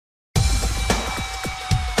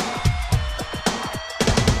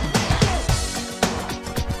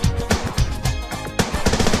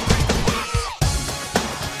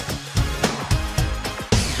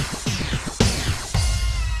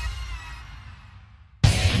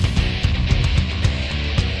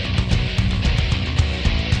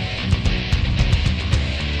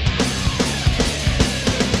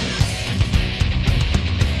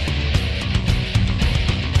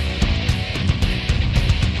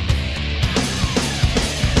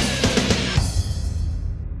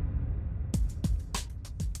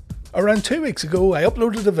Around 2 weeks ago, I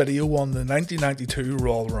uploaded a video on the 1992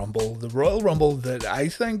 Royal Rumble, the Royal Rumble that I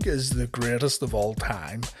think is the greatest of all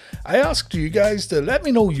time. I asked you guys to let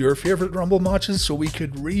me know your favourite Rumble matches so we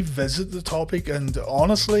could revisit the topic, and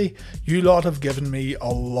honestly, you lot have given me a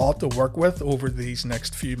lot to work with over these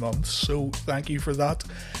next few months, so thank you for that.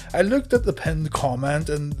 I looked at the pinned comment,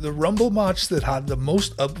 and the Rumble match that had the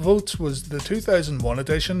most upvotes was the 2001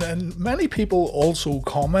 edition, and many people also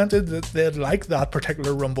commented that they'd like that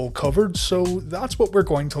particular Rumble covered, so that's what we're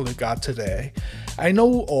going to look at today. I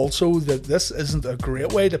know also that this isn't a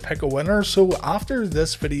great way to pick a winner, so after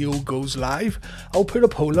this video goes live, I'll put a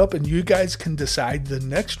poll up and you guys can decide the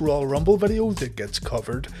next Royal Rumble video that gets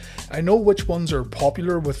covered. I know which ones are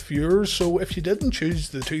popular with viewers, so if you didn't choose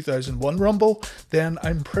the 2001 Rumble, then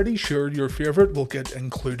I'm pretty sure your favourite will get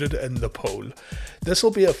included in the poll. This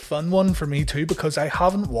will be a fun one for me too because I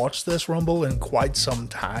haven't watched this Rumble in quite some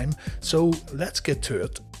time, so let's get to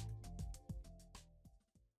it.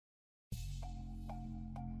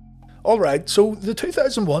 Alright, so the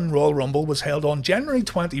 2001 Royal Rumble was held on January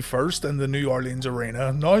 21st in the New Orleans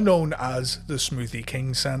Arena, now known as the Smoothie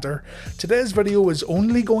King Centre. Today's video is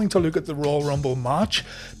only going to look at the Royal Rumble match,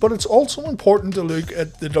 but it's also important to look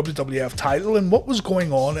at the WWF title and what was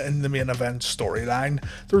going on in the main event storyline.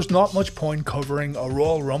 There's not much point covering a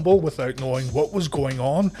Royal Rumble without knowing what was going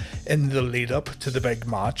on in the lead up to the big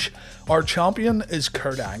match. Our champion is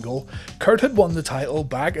Kurt Angle. Kurt had won the title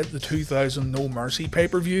back at the 2000 No Mercy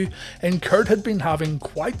pay-per-view, and Kurt had been having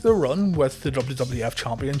quite the run with the WWF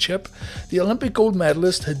Championship. The Olympic gold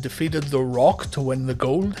medalist had defeated The Rock to win the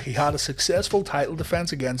gold. He had a successful title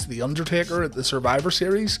defense against The Undertaker at the Survivor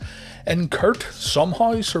Series, and Kurt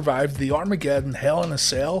somehow survived the Armageddon Hell in a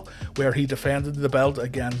Cell, where he defended the belt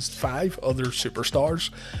against 5 other superstars.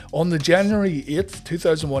 On the January 8th,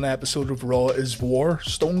 2001 episode of Raw is War,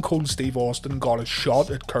 Stone Cold Steve Austin got a shot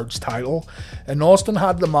at Kurt's title, and Austin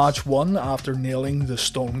had the match won after nailing the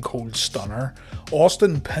Stone Cold Stunner.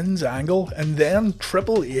 Austin pins Angle, and then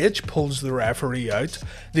Triple H pulls the referee out.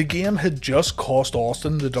 The game had just cost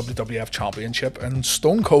Austin the WWF Championship, and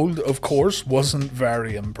Stone Cold, of course, wasn't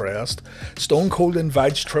very impressed. Stone Cold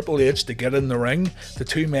invites Triple H to get in the ring. The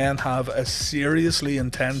two men have a seriously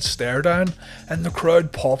intense stare down, and the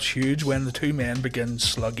crowd pops huge when the two men begin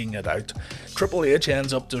slugging it out. Triple H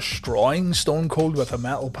ends up destroying Stone Cold with a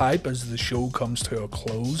metal pipe as the show comes to a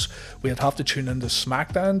close. We'd have to tune into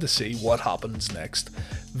SmackDown to see what happens next.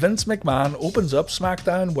 Vince McMahon opens up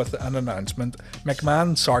SmackDown with an announcement.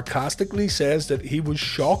 McMahon sarcastically says that he was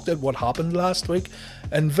shocked at what happened last week,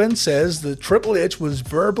 and Vince says that Triple H was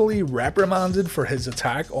verbally reprimanded for his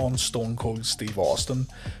attack on Stone Cold Steve Austin.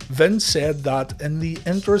 Vince said that in the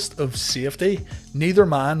interest of safety, neither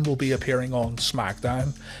man will be appearing on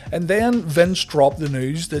SmackDown. And then Vince dropped the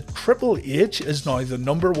news that Triple H is now the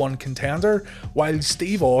 #1 contender, while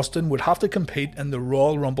Steve Austin would have to compete in the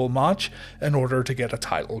Royal Rumble match in order to get a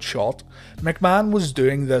title shot. McMahon was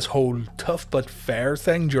doing this whole tough but fair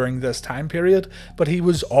thing during this time period, but he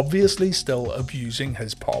was obviously still abusing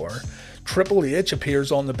his power. Triple H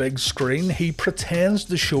appears on the big screen. He pretends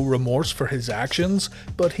to show remorse for his actions,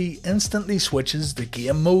 but he instantly switches the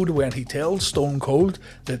game mode when he tells Stone Cold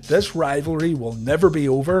that this rivalry will never be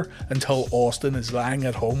over until Austin is lying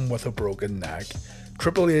at home with a broken neck.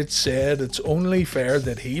 Triple H said it's only fair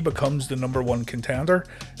that he becomes the #1 contender,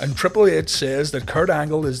 and Triple H says that Kurt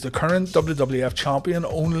Angle is the current WWF champion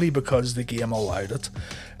only because the game allowed it.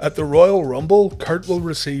 At the Royal Rumble, Kurt will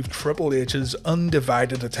receive Triple H's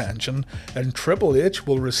undivided attention, and Triple H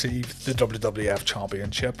will receive the WWF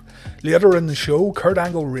Championship. Later in the show, Kurt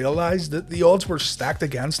Angle realised that the odds were stacked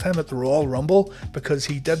against him at the Royal Rumble because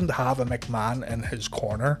he didn't have a McMahon in his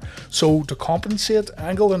corner. So to compensate,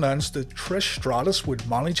 Angle announced that Trish Stratus would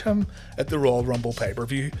manage him at the Royal Rumble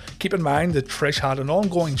pay-per-view. Keep in mind that Trish had an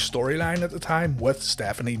ongoing storyline at the time with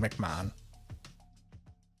Stephanie McMahon.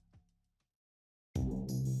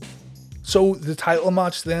 So the title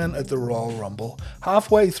match then at the Royal Rumble.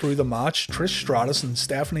 Halfway through the match, Trish Stratus and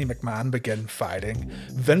Stephanie McMahon begin fighting.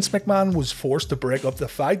 Vince McMahon was forced to break up the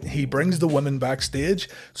fight. He brings the women backstage,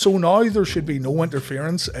 so now there should be no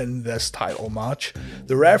interference in this title match.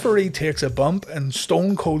 The referee takes a bump and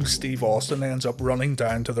Stone Cold Steve Austin ends up running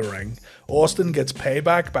down to the ring. Austin gets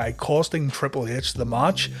payback by costing Triple H the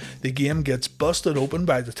match. The game gets busted open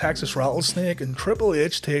by the Texas Rattlesnake and Triple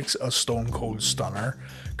H takes a Stone Cold Stunner.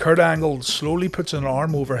 Kurt Angle slowly puts an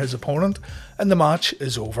arm over his opponent and the match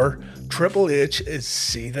is over. Triple H is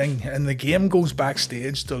seething and the game goes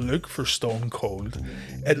backstage to look for Stone Cold.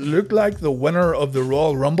 It looked like the winner of the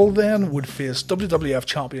Royal Rumble then would face WWF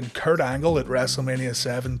champion Kurt Angle at WrestleMania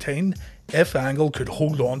 17 if Angle could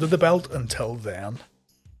hold on to the belt until then.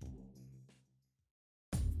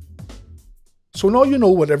 So now you know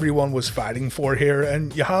what everyone was fighting for here,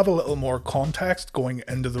 and you have a little more context going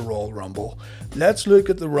into the Royal Rumble. Let's look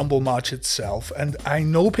at the Rumble match itself, and I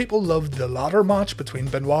know people loved the ladder match between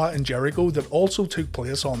Benoit and Jericho that also took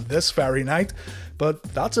place on this very night, but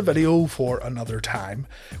that's a video for another time.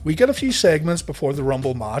 We get a few segments before the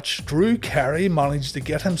Rumble match. Drew Carey managed to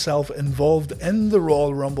get himself involved in the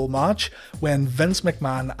Royal Rumble match when Vince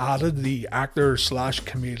McMahon added the actor slash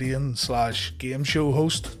comedian slash game show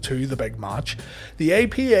host to the big match. The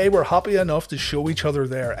APA were happy enough to show each other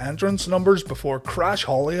their entrance numbers before Crash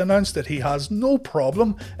Holly announced that he has no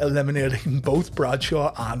problem eliminating both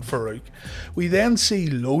Bradshaw and Farouk. We then see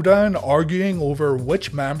Lowdown arguing over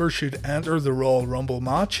which member should enter the Royal Rumble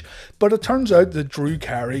match, but it turns out that Drew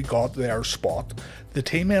Carey got their spot. The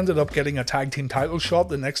team ended up getting a tag team title shot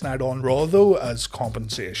the next night on Raw though as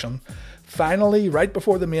compensation. Finally, right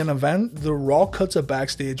before the main event, The Rock cuts a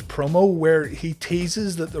backstage promo where he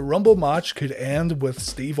teases that the Rumble match could end with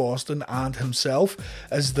Steve Austin and himself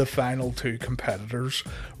as the final two competitors.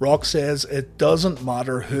 Rock says it doesn't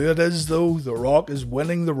matter who it is though, The Rock is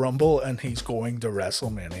winning the Rumble and he's going to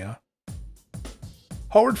WrestleMania.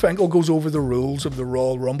 Howard Finkel goes over the rules of the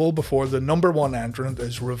Royal Rumble before the number one entrant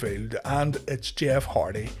is revealed, and it's Jeff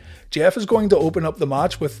Hardy. Jeff is going to open up the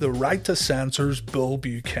match with the Right to Censor's Bull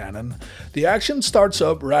Buchanan. The action starts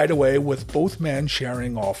up right away with both men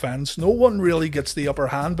sharing offense. No one really gets the upper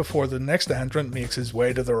hand before the next entrant makes his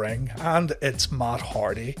way to the ring, and it's Matt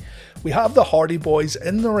Hardy. We have the Hardy Boys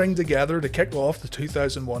in the ring together to kick off the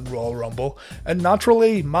 2001 Royal Rumble, and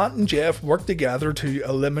naturally, Matt and Jeff work together to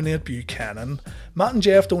eliminate Buchanan. Matt and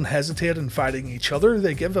Jeff don't hesitate in fighting each other,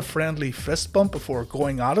 they give a friendly fist bump before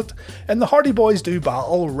going at it, and the Hardy Boys do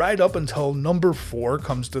battle right up until number 4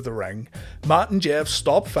 comes to the ring. Matt and Jeff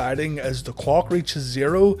stop fighting as the clock reaches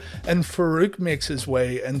 0, and Farouk makes his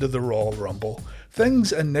way into the Royal Rumble.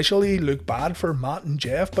 Things initially look bad for Matt and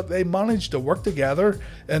Jeff, but they manage to work together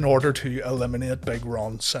in order to eliminate Big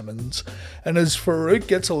Ron Simmons. And as Farouk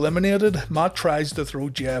gets eliminated, Matt tries to throw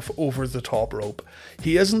Jeff over the top rope.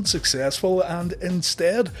 He isn't successful, and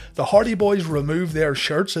instead, the Hardy Boys remove their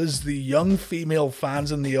shirts as the young female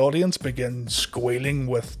fans in the audience begin squealing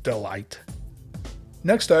with delight.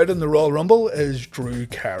 Next out in the Royal Rumble is Drew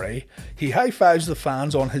Carey. He high-fives the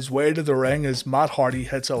fans on his way to the ring as Matt Hardy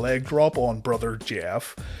hits a leg drop on brother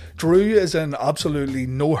Jeff. Drew is in absolutely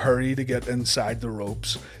no hurry to get inside the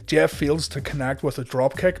ropes. Jeff fails to connect with a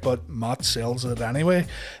dropkick, but Matt sells it anyway,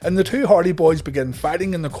 and the two Hardy Boys begin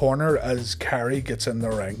fighting in the corner as Carey gets in the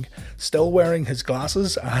ring, still wearing his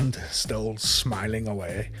glasses and still smiling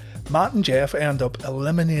away. Matt and Jeff end up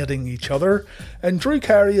eliminating each other, and Drew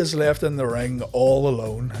Carey is left in the ring all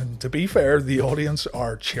alone, and to be fair, the audience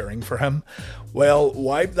are cheering for him. Well,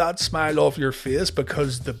 wipe that smile off your face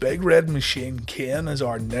because the Big Red Machine Kane is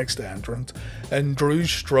our next entrant, and Drew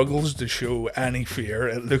struggles to show any fear.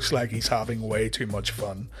 It looks like he's having way too much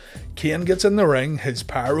fun. Kane gets in the ring, his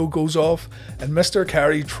pyro goes off, and Mr.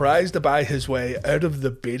 Carey tries to buy his way out of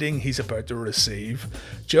the beating he's about to receive.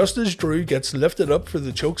 Just as Drew gets lifted up for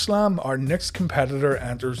the chokeslam, our next competitor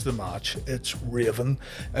enters the match. It's Raven,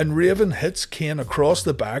 and Raven hits Kane across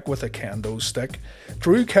the back with a kendo stick.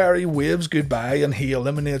 Drew Carey waves goodbye and he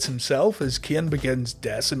eliminates himself as Kane begins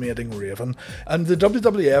decimating Raven, and the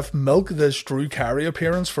WWF milk this Drew Carey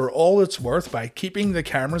appearance for all it's worth by keeping the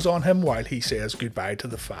cameras on him while he says goodbye to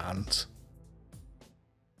the fans.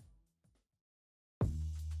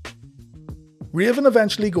 Raven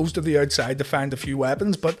eventually goes to the outside to find a few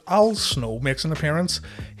weapons, but Al Snow makes an appearance.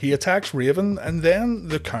 He attacks Raven, and then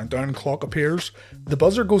the countdown clock appears. The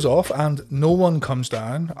buzzer goes off and no one comes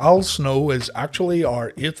down. Al Snow is actually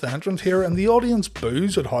our 8th entrant here, and the audience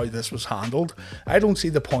boos at how this was handled. I don't see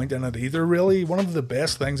the point in it either, really. One of the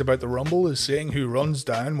best things about the Rumble is seeing who runs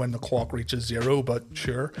down when the clock reaches 0, but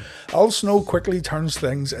sure. Al Snow quickly turns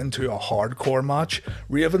things into a hardcore match.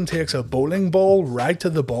 Raven takes a bowling ball right to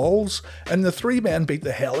the balls, and the 3 men beat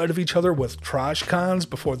the hell out of each other with trash cans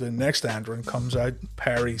before the next entrant comes out,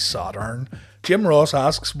 Perry Saturn. Jim Ross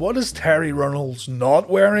asks, what is Terry Runnels not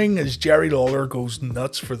wearing, as Jerry Lawler goes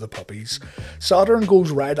nuts for the puppies. Saturn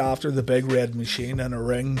goes right after the Big Red Machine in a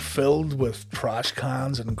ring filled with trash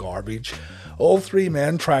cans and garbage. All 3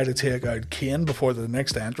 men try to take out Kane before the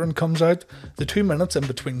next entrant comes out. The 2 minutes in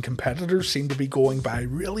between competitors seem to be going by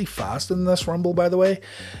really fast in this Rumble, by the way.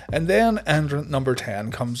 And then entrant number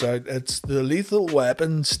 10 comes out. It's the Lethal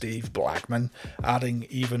Weapon, Steve Blackman, adding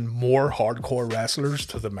even more hardcore wrestlers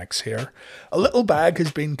to the mix here. A little bag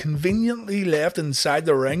has been conveniently left inside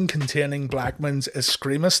the ring containing Blackman's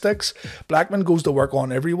Eskrima sticks. Blackman goes to work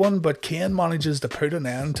on everyone, but Kane manages to put an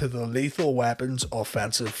end to the Lethal Weapon's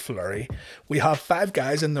offensive flurry. We have 5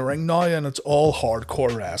 guys in the ring now and it's all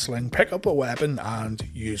hardcore wrestling. Pick up a weapon and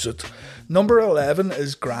use it. Number 11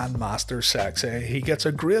 is Grandmaster Sexay. He gets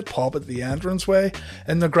a great pop at the entranceway,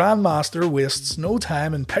 and the Grandmaster wastes no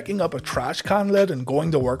time in picking up a trash can lid and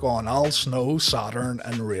going to work on Al Snow, Saturn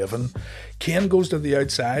and Raven. Kane goes to the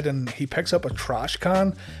outside and he picks up a trash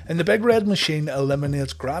can, and the Big Red Machine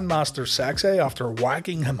eliminates Grandmaster Sexay after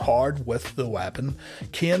whacking him hard with the weapon.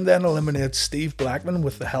 Kane then eliminates Steve Blackman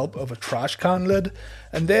with the help of a trash can lid,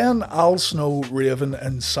 and then Al Snow, Raven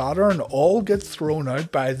and Saturn all get thrown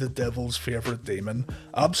out by the Devil's favourite demon.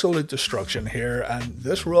 Absolute destruction here, and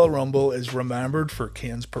this Royal Rumble is remembered for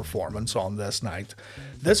Kane's performance on this night.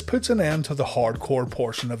 This puts an end to the hardcore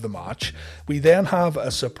portion of the match. We then have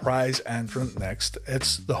a surprise entrant next.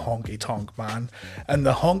 It's the Honky Tonk Man, and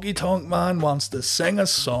the Honky Tonk Man wants to sing a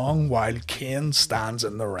song while Kane stands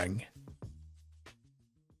in the ring.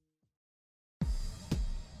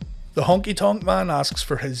 The Honky Tonk Man asks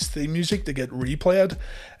for his theme music to get replayed,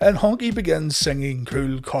 and Honky begins singing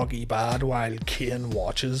Cool Cocky Bad while Kane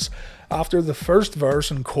watches. After the first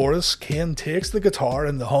verse and chorus, Kane takes the guitar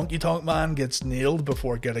and the Honky Tonk Man gets nailed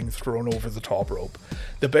before getting thrown over the top rope.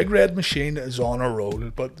 The Big Red Machine is on a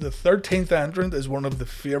roll, but the 13th entrant is one of the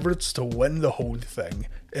favourites to win the whole thing.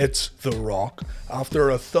 It's The Rock. After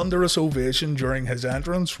a thunderous ovation during his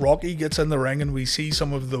entrance, Rocky gets in the ring and we see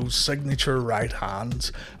some of those signature right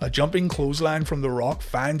hands. A jumping clothesline from The Rock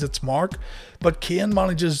finds its mark, but Kane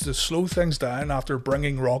manages to slow things down after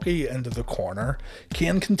bringing Rocky into the corner.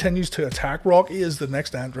 Kane continues to attack Rocky as the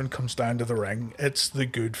next entrant comes down to the ring. It's the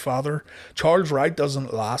Good Father. Charles Wright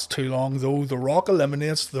doesn't last too long though. The Rock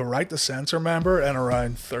eliminates the Right to Censor member in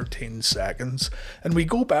around 13 seconds, and we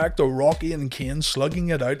go back to Rocky and Kane slugging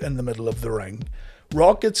it out in the middle of the ring.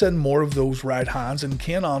 Rock gets in more of those right hands and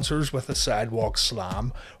Kane answers with a sidewalk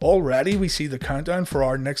slam. Already we see the countdown for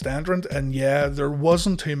our next entrant, and yeah, there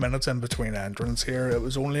wasn't 2 minutes in between entrants here. It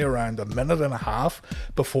was only around a minute and a half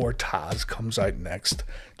before Taz comes out next.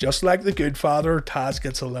 Just like the Good Father, Taz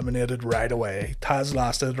gets eliminated right away. Taz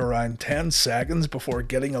lasted around 10 seconds before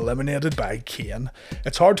getting eliminated by Kane.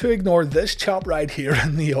 It's hard to ignore this chap right here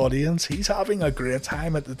in the audience. He's having a great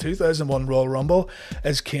time at the 2001 Royal Rumble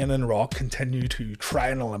as Kane and Rock continue to try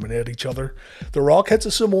and eliminate each other. The Rock hits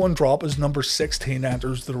a Samoan drop as number 16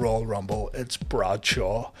 enters the Royal Rumble. It's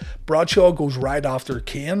Bradshaw. Bradshaw goes right after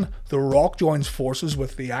Kane. The Rock joins forces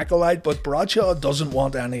with the Acolyte, but Bradshaw doesn't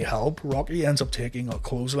want any help. Rocky ends up taking a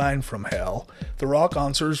clothesline from hell. The Rock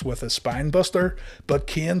answers with a spine buster, but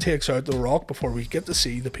Kane takes out the Rock before we get to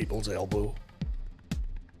see the People's Elbow.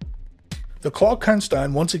 The clock counts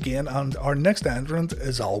down once again and our next entrant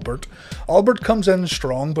is Albert. Albert comes in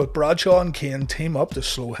strong, but Bradshaw and Kane team up to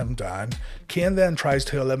slow him down. Kane then tries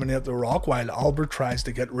to eliminate The Rock while Albert tries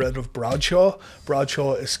to get rid of Bradshaw.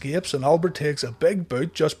 Bradshaw escapes and Albert takes a big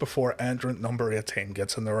boot just before entrant number 18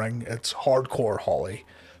 gets in the ring. It's Hardcore Holly.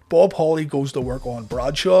 Bob Holly goes to work on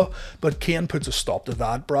Bradshaw, but Kane puts a stop to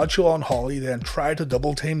that. Bradshaw and Holly then try to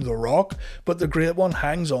double team The Rock, but the Great One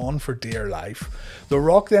hangs on for dear life. The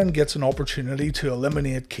Rock then gets an opportunity to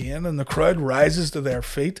eliminate Kane, and the crowd rises to their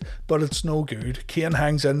feet, but it's no good. Kane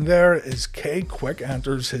hangs in there as K-Quick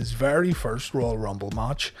enters his very first Royal Rumble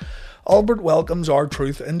match. Albert welcomes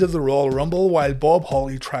R-Truth into the Royal Rumble while Bob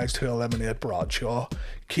Holly tries to eliminate Bradshaw.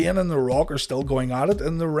 Kane and The Rock are still going at it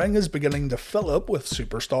and the ring is beginning to fill up with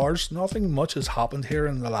superstars. Nothing much has happened here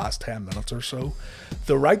in the last 10 minutes or so.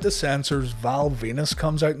 The Right to Censor's Val Venus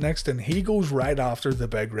comes out next and he goes right after the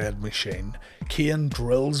Big Red Machine. Kane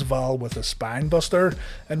drills Val with a spine buster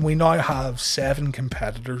and we now have 7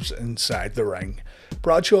 competitors inside the ring.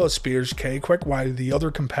 Bradshaw spears K-Quick while the other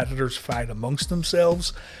competitors fight amongst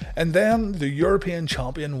themselves, and then the European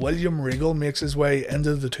champion William Regal makes his way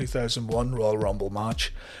into the 2001 Royal Rumble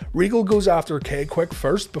match. Regal goes after K-Quick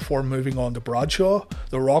first before moving on to Bradshaw.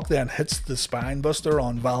 The Rock then hits the spine buster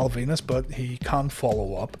on Val Venus, but he can't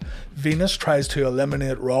follow up. Venus tries to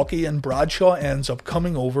eliminate Rocky and Bradshaw ends up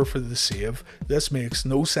coming over for the save. This makes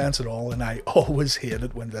no sense at all and I always hate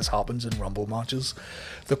it when this happens in Rumble matches.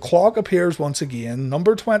 The clock appears once again.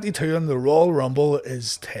 Number 22 in the Royal Rumble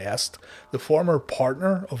is Test, the former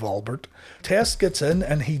partner of Albert. Test gets in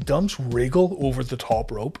and he dumps Regal over the top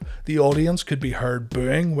rope. The audience could be heard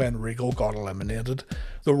booing when Regal got eliminated.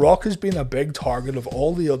 The Rock has been a big target of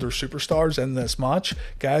all the other superstars in this match.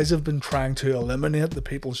 Guys have been trying to eliminate the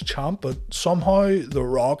People's Champ, but somehow The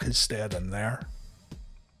Rock has stayed in there.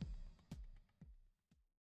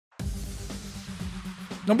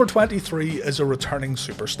 Number 23 is a returning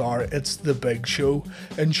superstar, it's The Big Show,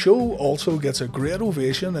 and Show also gets a great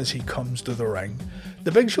ovation as he comes to the ring.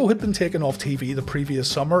 The Big Show had been taken off TV the previous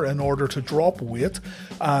summer in order to drop weight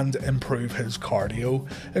and improve his cardio,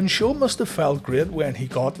 and Show must have felt great when he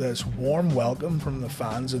got this warm welcome from the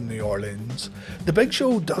fans in New Orleans. The Big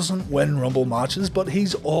Show doesn't win Rumble matches, but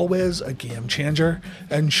he's always a game changer,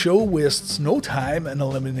 and Show wastes no time in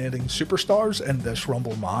eliminating superstars in this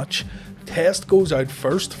Rumble match. Test goes out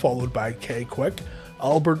first, followed by K Quick.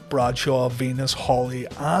 Albert, Bradshaw, Venus, Holly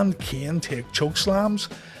and Kane take chokeslams,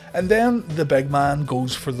 and then the big man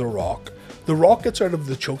goes for The Rock. The Rock gets out of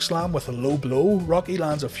the chokeslam with a low blow, Rocky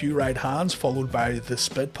lands a few right hands followed by the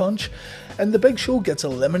spit punch, and the Big Show gets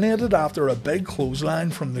eliminated after a big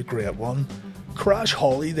clothesline from the Great One. Crash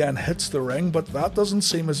Holly then hits the ring, but that doesn't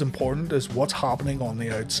seem as important as what's happening on the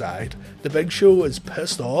outside. The Big Show is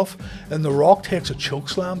pissed off, and The Rock takes a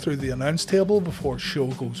chokeslam through the announce table before Show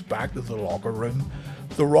goes back to the locker room.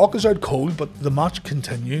 The Rock is out cold, but the match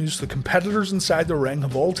continues. The competitors inside the ring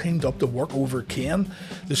have all teamed up to work over Kane.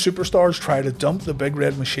 The superstars try to dump the Big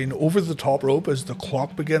Red Machine over the top rope as the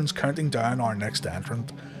clock begins counting down our next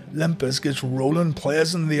entrant. Limp Bizkit's Rollin'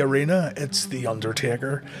 plays in the arena, it's The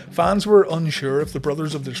Undertaker. Fans were unsure if the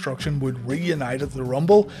Brothers of Destruction would reunite at the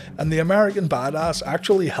Rumble, and the American Badass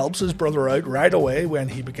actually helps his brother out right away when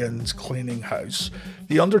he begins cleaning house.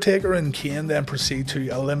 The Undertaker and Kane then proceed to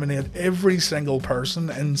eliminate every single person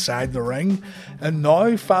inside the ring, and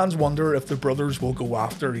now fans wonder if the brothers will go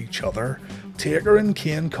after each other. Taker and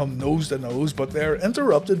Kane come nose to nose, but they're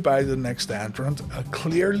interrupted by the next entrant. A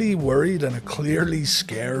clearly worried and a clearly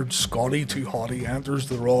scared Scotty 2 Hotty enters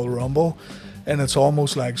the Royal Rumble, and it's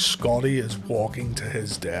almost like Scotty is walking to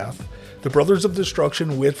his death. The Brothers of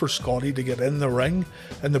Destruction wait for Scotty to get in the ring,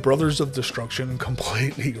 and the Brothers of Destruction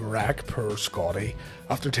completely wreck poor Scotty.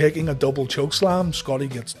 After taking a double chokeslam, Scotty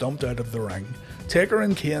gets dumped out of the ring. Taker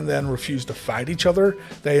and Kane then refuse to fight each other,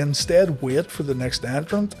 they instead wait for the next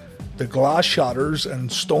entrant. The glass shatters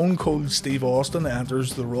and Stone Cold Steve Austin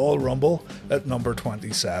enters the Royal Rumble at number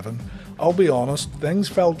 27. I'll be honest, things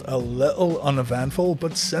felt a little uneventful,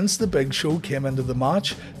 but since the Big Show came into the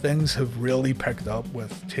match, things have really picked up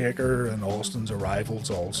with Taker and Austin's arrivals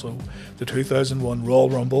also. The 2001 Royal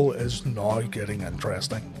Rumble is now getting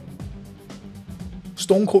interesting.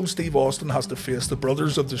 Stone Cold Steve Austin has to face the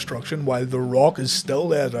Brothers of Destruction while The Rock is still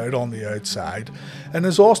laid out on the outside. And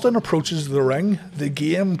as Austin approaches the ring, the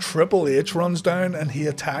game Triple H runs down and he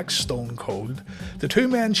attacks Stone Cold. The two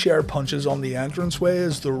men share punches on the entranceway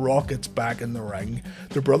as The Rock gets back in the ring.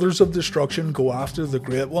 The Brothers of Destruction go after the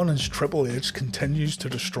Great One as Triple H continues to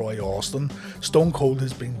destroy Austin. Stone Cold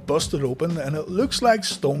has been busted open and it looks like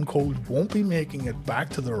Stone Cold won't be making it back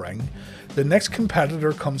to the ring. The next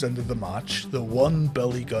competitor comes into the match. The one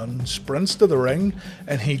Billy Gunn sprints to the ring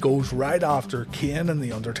and he goes right after Kane and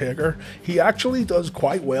The Undertaker. He actually does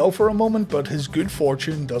quite well for a moment, but his good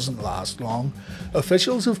fortune doesn't last long.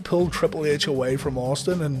 Officials have pulled Triple H away from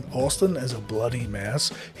Austin and Austin is a bloody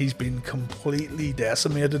mess. He's been completely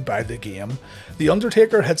decimated by the game. The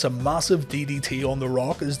Undertaker hits a massive DDT on The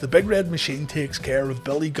Rock as the Big Red Machine takes care of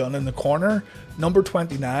Billy Gunn in the corner. Number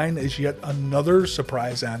 29 is yet another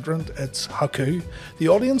surprise entrant, it's Haku. The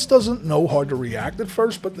audience doesn't know how to react at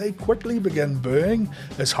first, but they quickly begin booing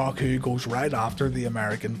as Haku goes right after the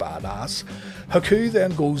American Badass. Haku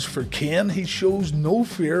then goes for Kane. He shows no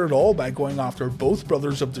fear at all by going after both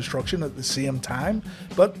Brothers of Destruction at the same time,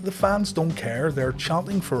 but the fans don't care, they're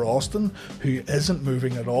chanting for Austin, who isn't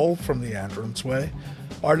moving at all from the entranceway.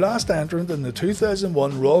 Our last entrant in the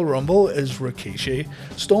 2001 Royal Rumble is Rikishi.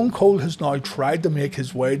 Stone Cold has now tried to make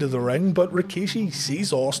his way to the ring, but Rikishi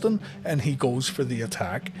sees Austin and he goes for the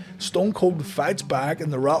attack. Stone Cold fights back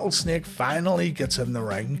and the Rattlesnake finally gets in the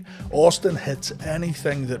ring. Austin hits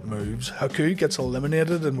anything that moves. Haku gets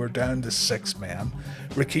eliminated and we're down to 6 men.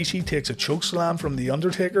 Rikishi takes a chokeslam from The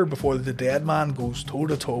Undertaker before the dead man goes toe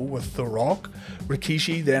to toe with The Rock.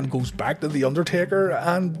 Rikishi then goes back to The Undertaker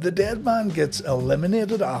and the dead man gets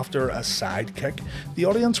eliminated after a sidekick. The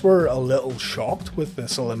audience were a little shocked with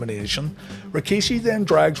this elimination. Rikishi then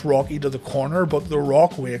drags Rocky to the corner, but The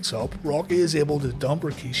Rock wakes up. Rocky is able to dump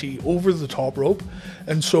Rikishi over the top rope,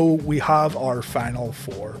 and so we have our final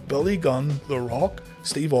 4. Billy Gunn, The Rock,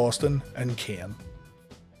 Steve Austin and Kane.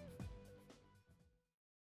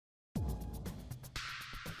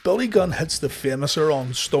 Billy Gunn hits the Famouser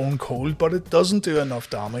on Stone Cold, but it doesn't do enough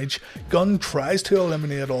damage. Gunn tries to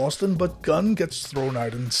eliminate Austin, but Gunn gets thrown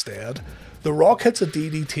out instead. The Rock hits a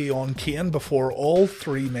DDT on Kane before all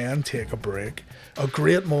three men take a break. A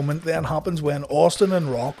great moment then happens when Austin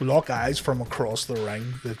and Rock lock eyes from across the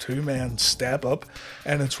ring. The two men step up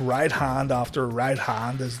and it's right hand after right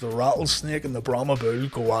hand as the Rattlesnake and the Brahma Bull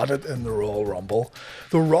go at it in the Royal Rumble.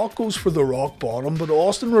 The Rock goes for the rock bottom, but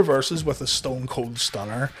Austin reverses with a Stone Cold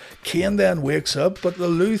Stunner. Kane then wakes up, but the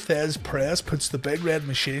Lou Thesz press puts the Big Red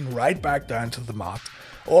Machine right back down to the mat.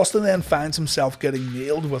 Austin then finds himself getting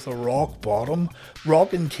nailed with a rock bottom.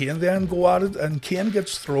 Rock and Kane then go at it, and Kane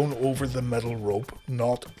gets thrown over the middle rope,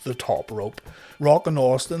 not the top rope. Rock and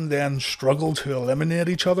Austin then struggle to eliminate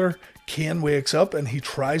each other. Kane wakes up and he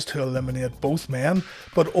tries to eliminate both men,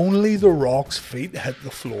 but only the Rock's feet hit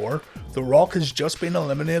the floor. The Rock has just been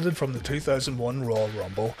eliminated from the 2001 Royal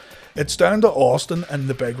Rumble. It's down to Austin and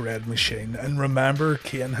the Big Red Machine, and remember,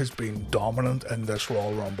 Kane has been dominant in this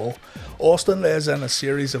Royal Rumble. Austin lays in a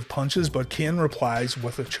series of punches, but Kane replies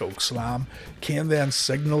with a choke slam. Kane then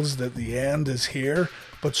signals that the end is here,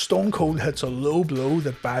 but Stone Cold hits a low blow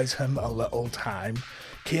that buys him a little time.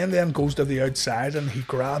 Kane then goes to the outside and he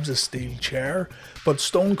grabs a steel chair, but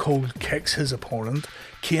Stone Cold kicks his opponent.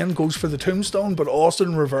 Kane goes for the tombstone, but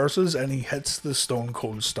Austin reverses and he hits the Stone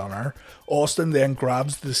Cold Stunner. Austin then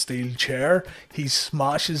grabs the steel chair. He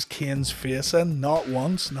smashes Kane's face in, not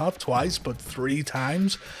once, not twice, but 3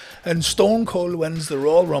 times. And Stone Cold wins the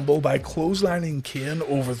Royal Rumble by clotheslining Kane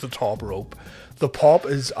over the top rope. The pop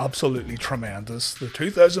is absolutely tremendous. The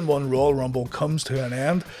 2001 Royal Rumble comes to an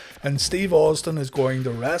end, and Steve Austin is going to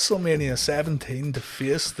WrestleMania 17 to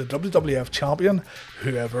face the WWF Champion,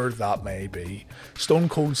 whoever that may be. Stone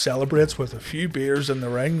Cold celebrates with a few beers in the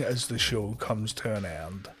ring as the show comes to an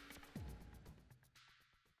end.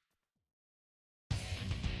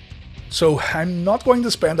 So I'm not going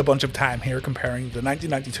to spend a bunch of time here comparing the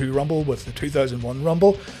 1992 Rumble with the 2001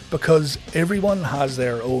 Rumble, because everyone has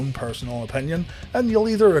their own personal opinion and you'll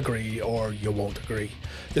either agree or you won't agree.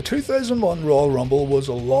 The 2001 Royal Rumble was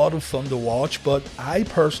a lot of fun to watch, but I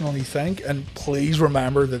personally think, and please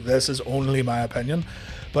remember that this is only my opinion,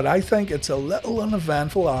 but I think it's a little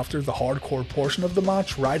uneventful after the hardcore portion of the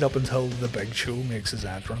match right up until the Big Show makes his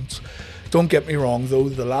entrance. Don't get me wrong though,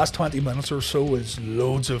 the last 20 minutes or so is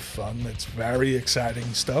loads of fun, it's very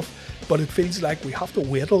exciting stuff, but it feels like we have to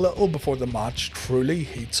wait a little before the match truly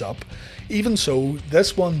heats up. Even so,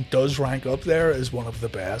 this one does rank up there as one of the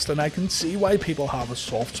best, and I can see why people have a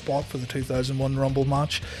soft spot for the 2001 Rumble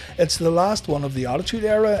match. It's the last one of the Attitude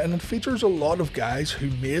Era, and it features a lot of guys who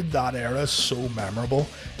made that era so memorable.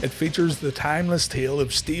 It features the timeless tale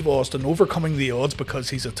of Steve Austin overcoming the odds because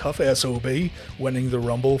he's a tough SOB, winning the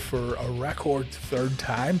Rumble for a record 3rd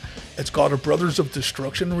time. It's got a Brothers of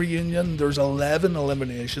Destruction reunion, there's 11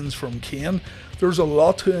 eliminations from Kane. There's a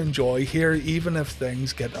lot to enjoy here, even if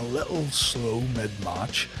things get a little slow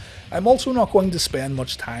mid-match. I'm also not going to spend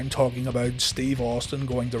much time talking about Steve Austin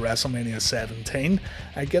going to WrestleMania 17.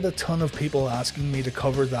 I get a ton of people asking me to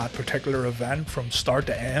cover that particular event from start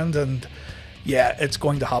to end, and yeah, it's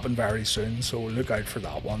going to happen very soon, so look out for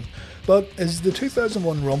that one. But is the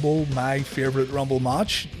 2001 Rumble my favourite Rumble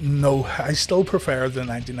match? No, I still prefer the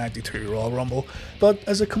 1992 Royal Rumble, but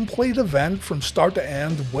as a complete event from start to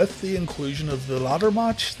end with the inclusion of the ladder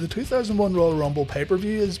match, the 2001 Royal Rumble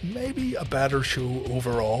pay-per-view is maybe a better show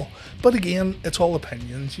overall. But again, it's all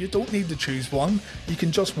opinions, you don't need to choose one, you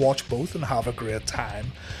can just watch both and have a great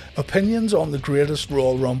time. Opinions on the greatest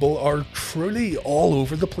Royal Rumble are truly all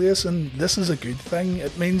over the place, and this is a good thing.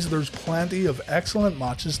 It means there's plenty of excellent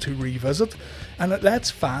matches to revisit, and it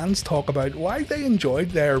lets fans talk about why they enjoyed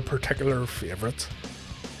their particular favourite.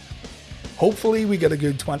 Hopefully we get a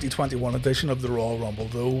good 2021 edition of the Royal Rumble,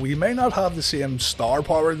 though we may not have the same star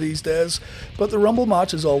power these days, but the Rumble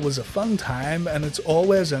match is always a fun time, and it's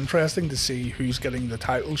always interesting to see who's getting the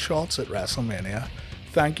title shots at WrestleMania.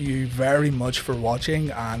 Thank you very much for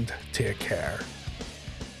watching, and take care.